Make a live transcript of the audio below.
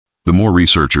The more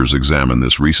researchers examine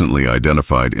this recently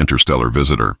identified interstellar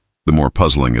visitor, the more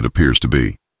puzzling it appears to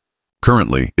be.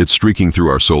 Currently, it's streaking through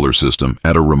our solar system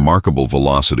at a remarkable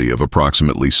velocity of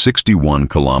approximately 61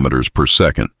 kilometers per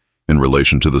second in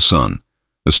relation to the Sun,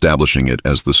 establishing it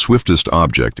as the swiftest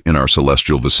object in our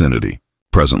celestial vicinity.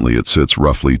 Presently, it sits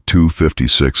roughly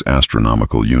 256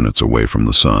 astronomical units away from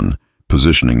the Sun,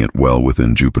 positioning it well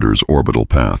within Jupiter's orbital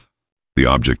path. The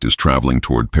object is traveling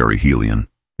toward perihelion,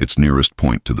 its nearest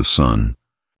point to the Sun,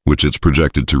 which it's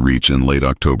projected to reach in late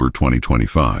October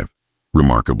 2025.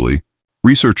 Remarkably,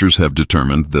 researchers have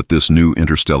determined that this new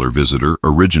interstellar visitor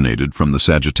originated from the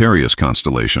Sagittarius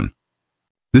constellation.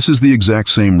 This is the exact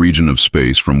same region of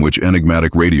space from which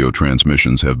enigmatic radio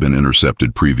transmissions have been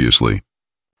intercepted previously.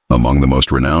 Among the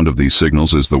most renowned of these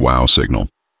signals is the WOW signal,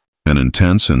 an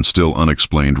intense and still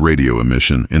unexplained radio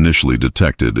emission initially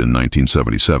detected in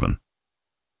 1977.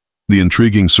 The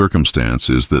intriguing circumstance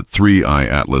is that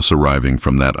 3I-ATLAS arriving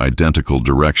from that identical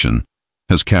direction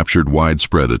has captured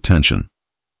widespread attention.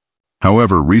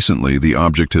 However, recently the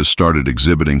object has started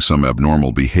exhibiting some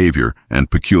abnormal behavior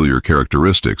and peculiar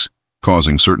characteristics,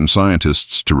 causing certain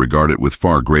scientists to regard it with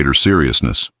far greater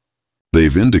seriousness.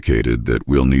 They've indicated that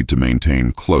we'll need to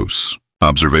maintain close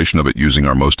observation of it using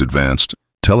our most advanced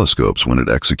telescopes when it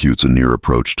executes a near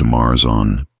approach to Mars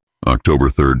on October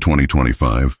 3rd,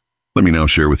 2025. Let me now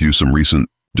share with you some recent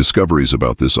discoveries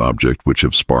about this object which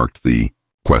have sparked the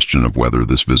question of whether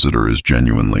this visitor is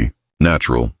genuinely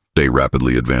natural. A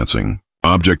rapidly advancing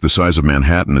object the size of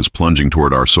Manhattan is plunging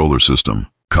toward our solar system.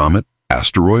 Comet,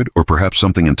 asteroid, or perhaps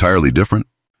something entirely different?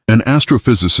 An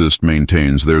astrophysicist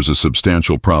maintains there's a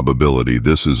substantial probability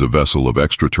this is a vessel of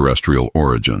extraterrestrial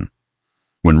origin.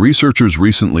 When researchers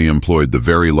recently employed the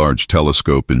Very Large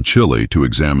Telescope in Chile to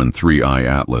examine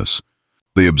 3I-ATLAS,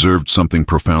 they observed something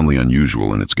profoundly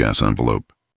unusual in its gas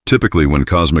envelope. Typically, when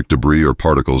cosmic debris or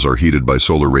particles are heated by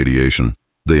solar radiation,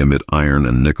 they emit iron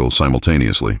and nickel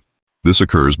simultaneously. This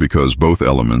occurs because both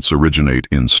elements originate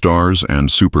in stars and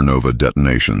supernova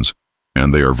detonations,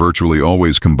 and they are virtually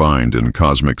always combined in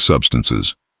cosmic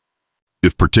substances.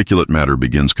 If particulate matter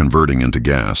begins converting into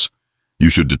gas, you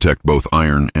should detect both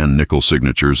iron and nickel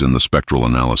signatures in the spectral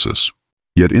analysis.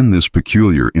 Yet in this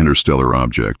peculiar interstellar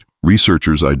object,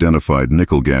 researchers identified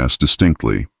nickel gas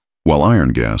distinctly, while iron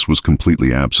gas was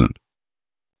completely absent.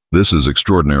 This is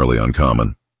extraordinarily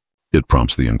uncommon. It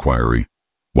prompts the inquiry,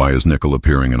 why is nickel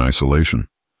appearing in isolation?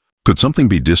 Could something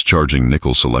be discharging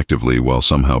nickel selectively while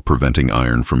somehow preventing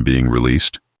iron from being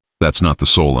released? That's not the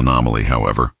sole anomaly,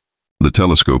 however. The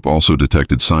telescope also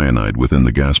detected cyanide within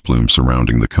the gas plume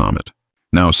surrounding the comet.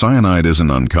 Now, cyanide isn't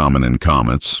uncommon in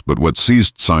comets, but what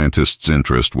seized scientists'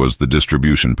 interest was the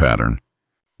distribution pattern.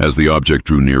 As the object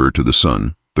drew nearer to the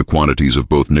Sun, the quantities of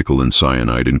both nickel and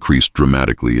cyanide increased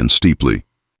dramatically and steeply.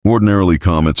 Ordinarily,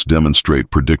 comets demonstrate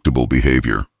predictable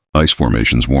behavior. Ice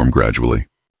formations warm gradually.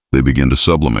 They begin to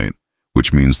sublimate,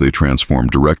 which means they transform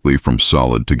directly from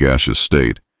solid to gaseous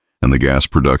state, and the gas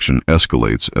production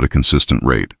escalates at a consistent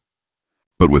rate.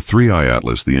 But with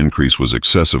 3I-ATLAS, the increase was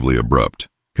excessively abrupt,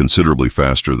 considerably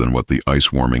faster than what the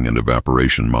ice warming and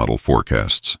evaporation model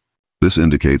forecasts. This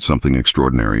indicates something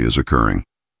extraordinary is occurring.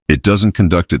 It doesn't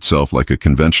conduct itself like a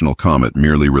conventional comet,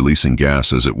 merely releasing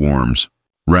gas as it warms.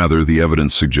 Rather, the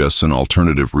evidence suggests an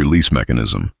alternative release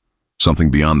mechanism, something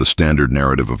beyond the standard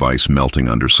narrative of ice melting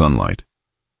under sunlight.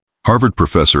 Harvard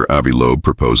professor Avi Loeb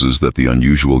proposes that the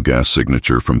unusual gas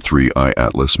signature from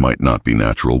 3I-ATLAS might not be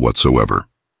natural whatsoever.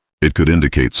 It could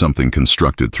indicate something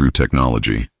constructed through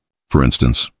technology. For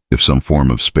instance, if some form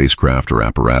of spacecraft or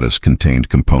apparatus contained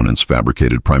components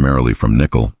fabricated primarily from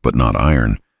nickel but not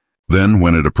iron, then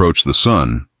when it approached the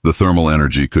Sun, the thermal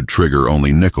energy could trigger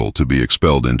only nickel to be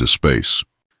expelled into space.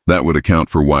 That would account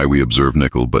for why we observe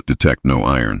nickel but detect no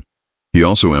iron. He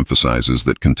also emphasizes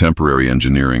that contemporary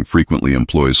engineering frequently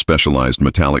employs specialized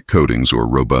metallic coatings or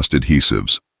robust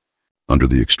adhesives. Under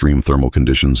the extreme thermal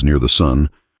conditions near the Sun,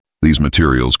 these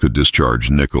materials could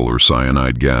discharge nickel or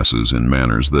cyanide gases in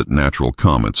manners that natural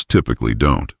comets typically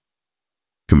don't.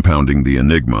 Compounding the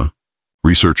enigma,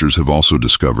 researchers have also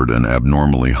discovered an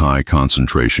abnormally high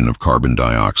concentration of carbon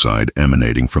dioxide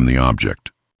emanating from the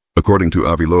object. According to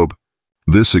Avi Loeb,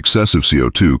 this excessive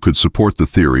CO2 could support the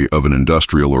theory of an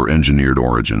industrial or engineered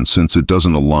origin since it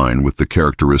doesn't align with the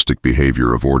characteristic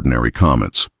behavior of ordinary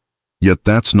comets. Yet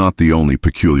that's not the only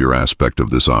peculiar aspect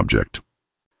of this object.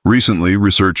 Recently,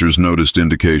 researchers noticed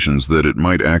indications that it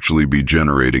might actually be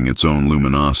generating its own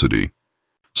luminosity,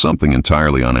 something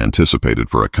entirely unanticipated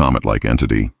for a comet-like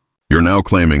entity. You're now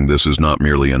claiming this is not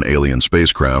merely an alien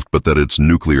spacecraft, but that it's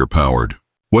nuclear-powered.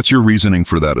 What's your reasoning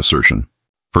for that assertion?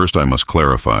 First, I must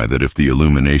clarify that if the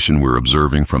illumination we're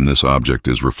observing from this object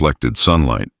is reflected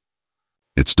sunlight,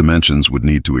 its dimensions would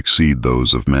need to exceed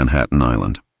those of Manhattan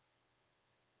Island.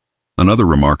 Another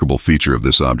remarkable feature of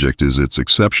this object is its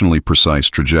exceptionally precise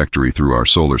trajectory through our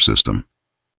solar system,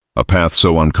 a path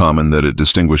so uncommon that it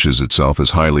distinguishes itself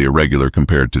as highly irregular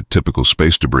compared to typical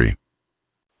space debris.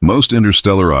 Most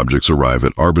interstellar objects arrive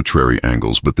at arbitrary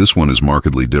angles, but this one is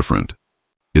markedly different.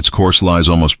 Its course lies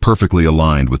almost perfectly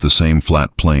aligned with the same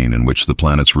flat plane in which the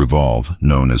planets revolve,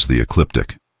 known as the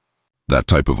ecliptic. That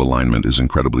type of alignment is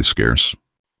incredibly scarce,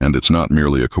 and it's not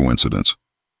merely a coincidence.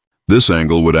 This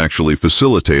angle would actually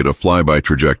facilitate a flyby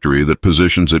trajectory that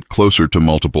positions it closer to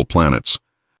multiple planets,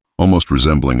 almost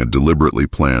resembling a deliberately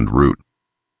planned route.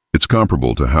 It's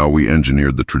comparable to how we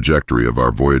engineered the trajectory of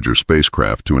our Voyager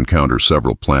spacecraft to encounter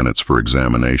several planets for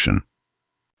examination.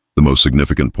 The most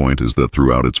significant point is that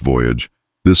throughout its voyage,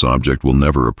 this object will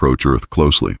never approach Earth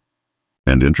closely.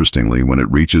 And interestingly, when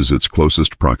it reaches its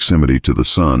closest proximity to the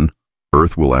Sun,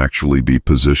 Earth will actually be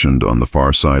positioned on the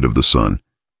far side of the Sun,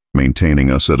 maintaining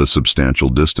us at a substantial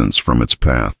distance from its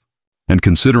path. And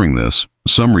considering this,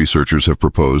 some researchers have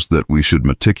proposed that we should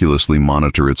meticulously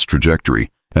monitor its trajectory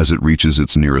as it reaches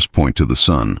its nearest point to the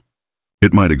Sun.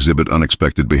 It might exhibit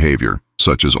unexpected behavior,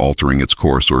 such as altering its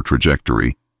course or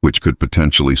trajectory, which could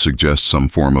potentially suggest some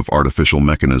form of artificial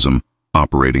mechanism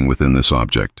operating within this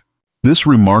object. This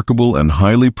remarkable and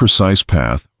highly precise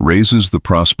path raises the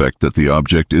prospect that the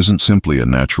object isn't simply a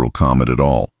natural comet at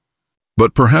all,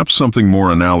 but perhaps something more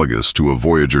analogous to a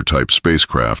Voyager-type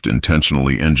spacecraft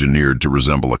intentionally engineered to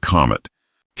resemble a comet,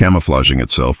 camouflaging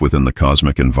itself within the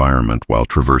cosmic environment while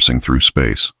traversing through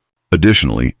space.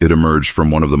 Additionally, it emerged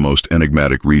from one of the most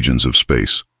enigmatic regions of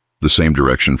space, the same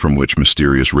direction from which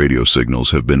mysterious radio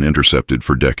signals have been intercepted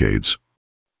for decades.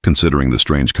 Considering the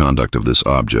strange conduct of this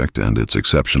object and its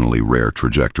exceptionally rare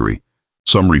trajectory,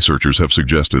 some researchers have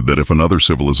suggested that if another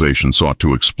civilization sought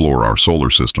to explore our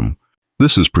solar system,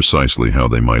 this is precisely how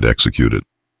they might execute it: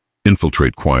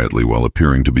 infiltrate quietly while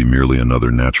appearing to be merely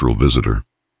another natural visitor.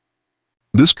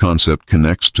 This concept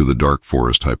connects to the dark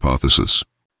forest hypothesis.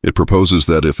 It proposes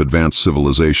that if advanced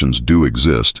civilizations do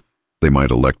exist, they might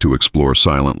elect to explore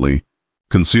silently,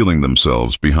 concealing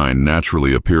themselves behind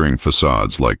naturally appearing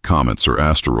facades like comets or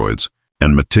asteroids,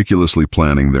 and meticulously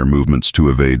planning their movements to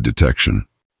evade detection.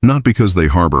 Not because they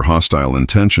harbor hostile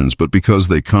intentions, but because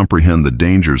they comprehend the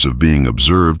dangers of being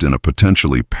observed in a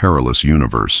potentially perilous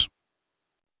universe.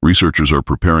 Researchers are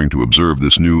preparing to observe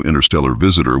this new interstellar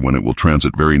visitor when it will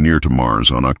transit very near to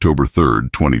Mars on October 3,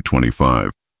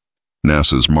 2025.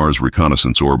 NASA's Mars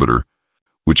Reconnaissance Orbiter,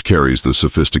 which carries the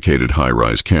sophisticated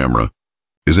high-rise camera,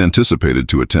 is anticipated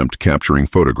to attempt capturing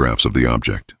photographs of the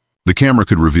object. The camera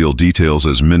could reveal details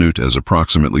as minute as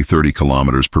approximately 30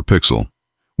 kilometers per pixel,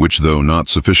 which, though not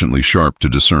sufficiently sharp to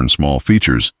discern small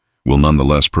features, will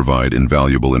nonetheless provide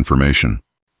invaluable information.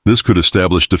 This could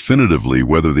establish definitively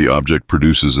whether the object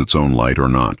produces its own light or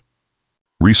not.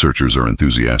 Researchers are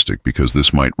enthusiastic because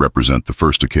this might represent the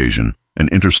first occasion an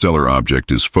interstellar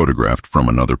object is photographed from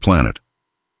another planet.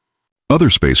 Other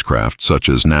spacecraft, such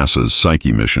as NASA's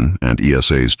Psyche mission and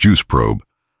ESA's JUICE probe,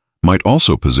 might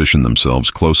also position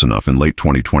themselves close enough in late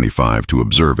 2025 to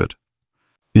observe it.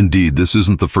 Indeed, this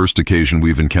isn't the first occasion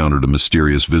we've encountered a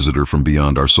mysterious visitor from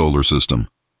beyond our solar system.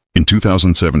 In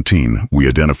 2017, we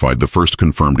identified the first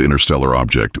confirmed interstellar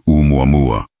object,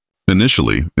 Oumuamua.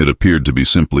 Initially, it appeared to be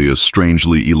simply a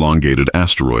strangely elongated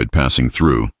asteroid passing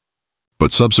through,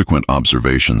 but subsequent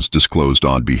observations disclosed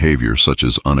odd behavior such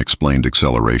as unexplained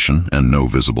acceleration and no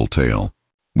visible tail,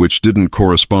 which didn't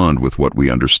correspond with what we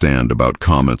understand about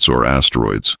comets or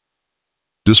asteroids.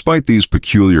 Despite these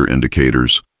peculiar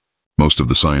indicators, most of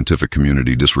the scientific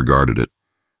community disregarded it,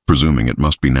 presuming it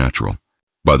must be natural.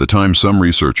 By the time some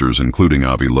researchers, including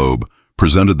Avi Loeb,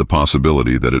 presented the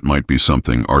possibility that it might be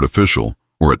something artificial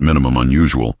or at minimum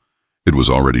unusual, it was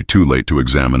already too late to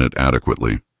examine it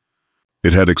adequately.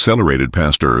 It had accelerated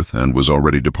past Earth and was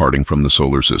already departing from the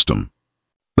solar system.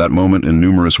 That moment in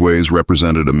numerous ways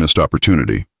represented a missed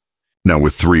opportunity. Now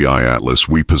with 3I-ATLAS,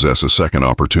 we possess a second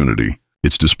opportunity.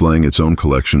 It's displaying its own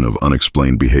collection of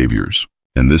unexplained behaviors.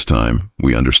 And this time,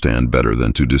 we understand better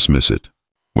than to dismiss it.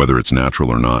 Whether it's natural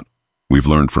or not, we've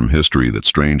learned from history that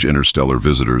strange interstellar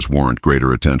visitors warrant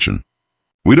greater attention.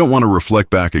 We don't want to reflect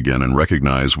back again and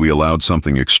recognize we allowed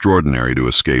something extraordinary to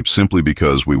escape simply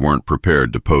because we weren't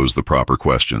prepared to pose the proper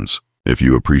questions. If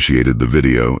you appreciated the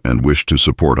video and wish to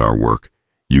support our work,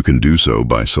 you can do so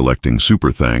by selecting Super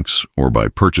Thanks or by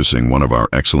purchasing one of our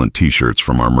excellent t-shirts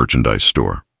from our merchandise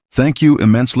store. Thank you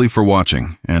immensely for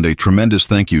watching, and a tremendous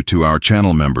thank you to our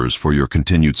channel members for your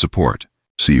continued support.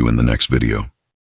 See you in the next video.